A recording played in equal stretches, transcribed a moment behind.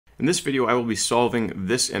In this video I will be solving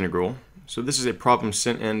this integral. So this is a problem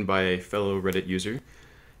sent in by a fellow Reddit user,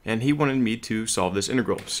 and he wanted me to solve this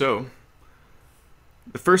integral. So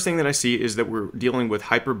the first thing that I see is that we're dealing with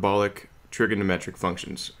hyperbolic trigonometric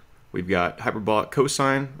functions. We've got hyperbolic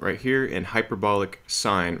cosine right here and hyperbolic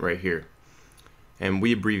sine right here. And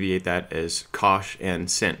we abbreviate that as cosh and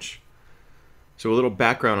sinh. So a little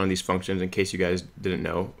background on these functions in case you guys didn't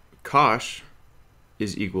know. Cosh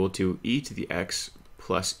is equal to e to the x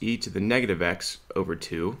plus e to the negative x over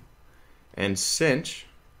 2. And sinh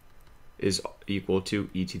is equal to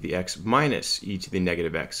e to the x minus e to the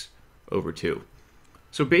negative x over 2.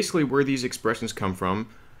 So basically where these expressions come from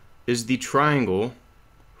is the triangle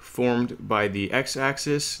formed by the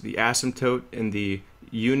x-axis, the asymptote, and the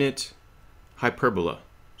unit hyperbola.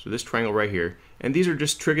 So this triangle right here. And these are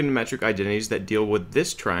just trigonometric identities that deal with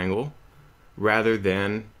this triangle rather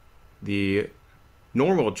than the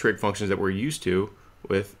normal trig functions that we're used to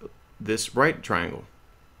with this right triangle,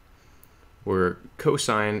 where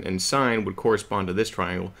cosine and sine would correspond to this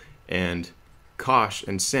triangle and cosh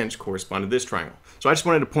and sinh correspond to this triangle. So I just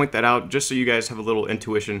wanted to point that out just so you guys have a little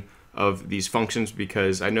intuition of these functions,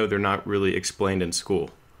 because I know they're not really explained in school.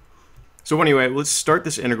 So anyway, let's start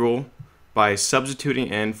this integral by substituting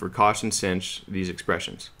in for cosh and sinh these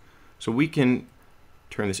expressions. So we can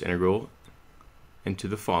turn this integral into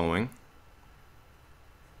the following: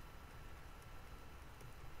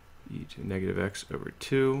 e to the negative x over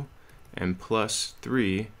 2 and plus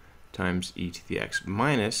 3 times e to the x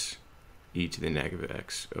minus e to the negative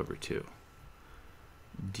x over 2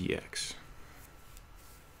 dx.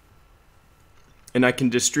 And I can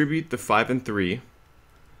distribute the 5 and 3,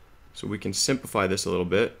 so we can simplify this a little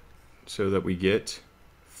bit so that we get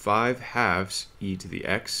 5 halves e to the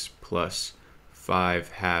x plus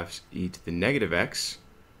 5 halves e to the negative x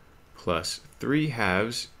plus 3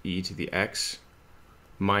 halves e to the x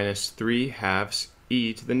minus 3 halves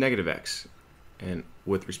e to the negative x, and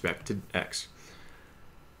with respect to x.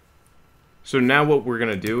 So now what we're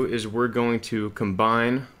going to do is we're going to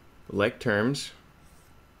combine like terms.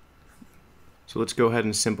 So let's go ahead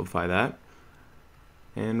and simplify that.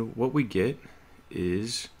 And what we get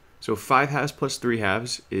is, so 5 halves plus 3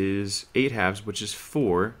 halves is 8 halves, which is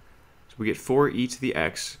 4. So we get 4 e to the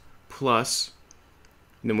x plus,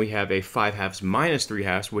 and then we have a 5 halves minus 3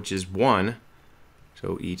 halves, which is 1.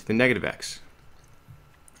 So e to the negative x.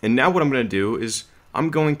 And now what I'm going to do is I'm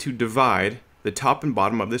going to divide the top and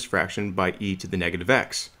bottom of this fraction by e to the negative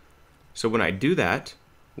x. So when I do that,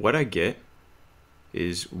 what I get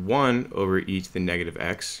is 1 over e to the negative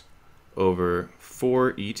x over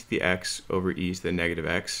 4 e to the x over e to the negative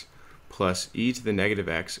x plus e to the negative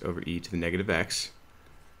x over e to the negative x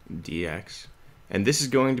dx. And this is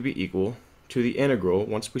going to be equal to the integral.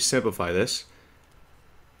 Once we simplify this,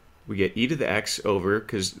 we get e to the x over,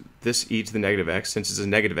 because this e to the negative x, since it's a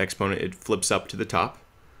negative exponent, it flips up to the top.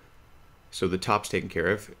 So the top's taken care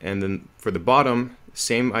of. And then for the bottom,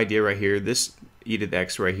 same idea right here. This e to the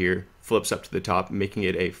x right here flips up to the top, making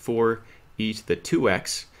it a 4 e to the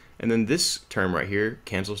 2x. And then this term right here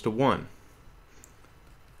cancels to 1.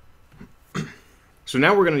 So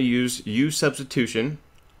now we're going to use u substitution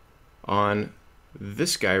on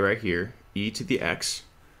this guy right here, e to the x.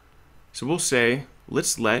 So we'll say,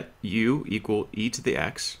 let's let u equal e to the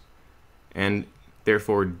x, and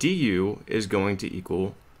therefore du is going to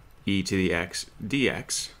equal e to the x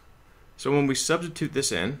dx. So when we substitute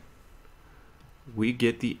this in, we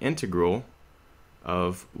get the integral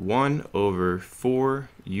of 1 over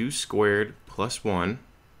 4u squared plus 1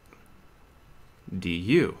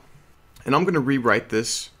 du. And I'm going to rewrite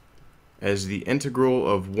this as the integral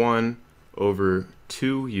of 1 over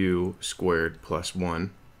 2u squared plus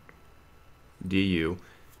 1 du.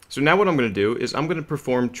 So now what I'm going to do is I'm going to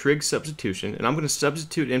perform trig substitution, and I'm going to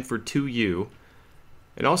substitute in for 2u,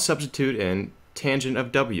 and I'll substitute in tangent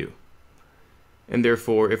of w. And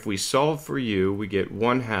therefore, if we solve for u, we get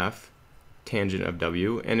 1/2 tangent of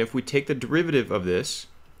w, and if we take the derivative of this,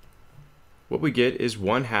 what we get is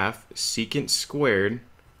 1/2 secant squared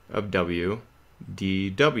of w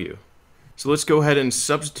dw. So let's go ahead and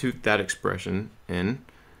substitute that expression in.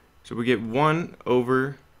 So we get 1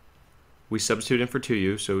 over, we substitute in for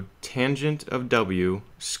 2u, so tangent of w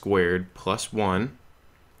squared plus 1,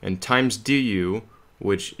 and times du,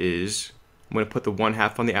 which is, I'm going to put the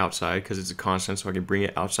 1/2 on the outside because it's a constant, so I can bring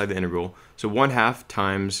it outside the integral. So 1/2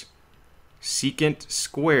 times secant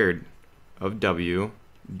squared of w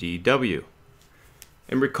dw.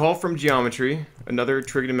 And recall from geometry, another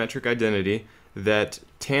trigonometric identity, that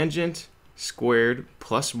tangent squared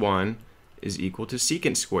plus 1 is equal to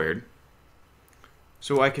secant squared.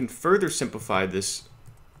 So I can further simplify this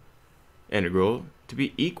integral to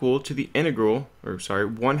be equal to the integral, or sorry,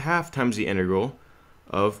 1/2 times the integral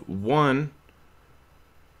of 1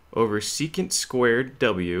 over secant squared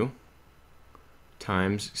w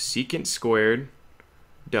times secant squared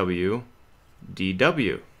w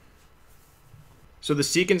dw. So the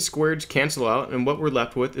secant squareds cancel out, and what we're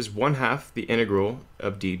left with is 1/2 the integral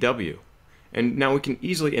of dw. And now we can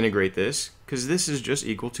easily integrate this, because this is just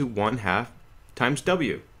equal to 1/2 times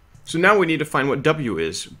w. So now we need to find what w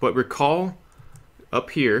is, but recall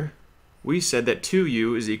up here we said that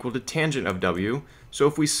 2u is equal to tangent of w, so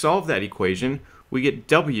if we solve that equation, we get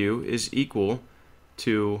w is equal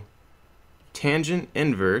to tangent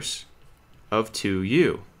inverse of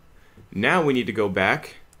 2u. Now we need to go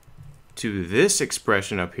back to this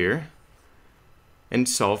expression up here and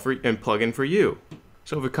solve for and plug in for u.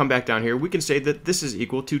 So if we come back down here, we can say that this is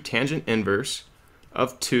equal to tangent inverse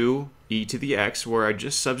of 2e to the x, where I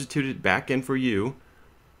just substituted back in for u,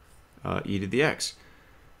 e to the x.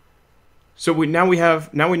 So now we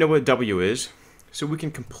know what w is, so we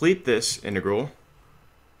can complete this integral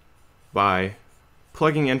by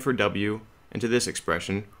plugging in for w into this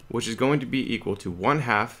expression, which is going to be equal to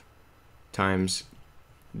 1/2 times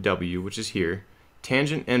w, which is here,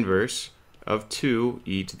 tangent inverse of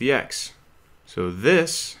 2e to the x. So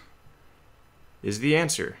this is the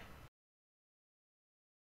answer.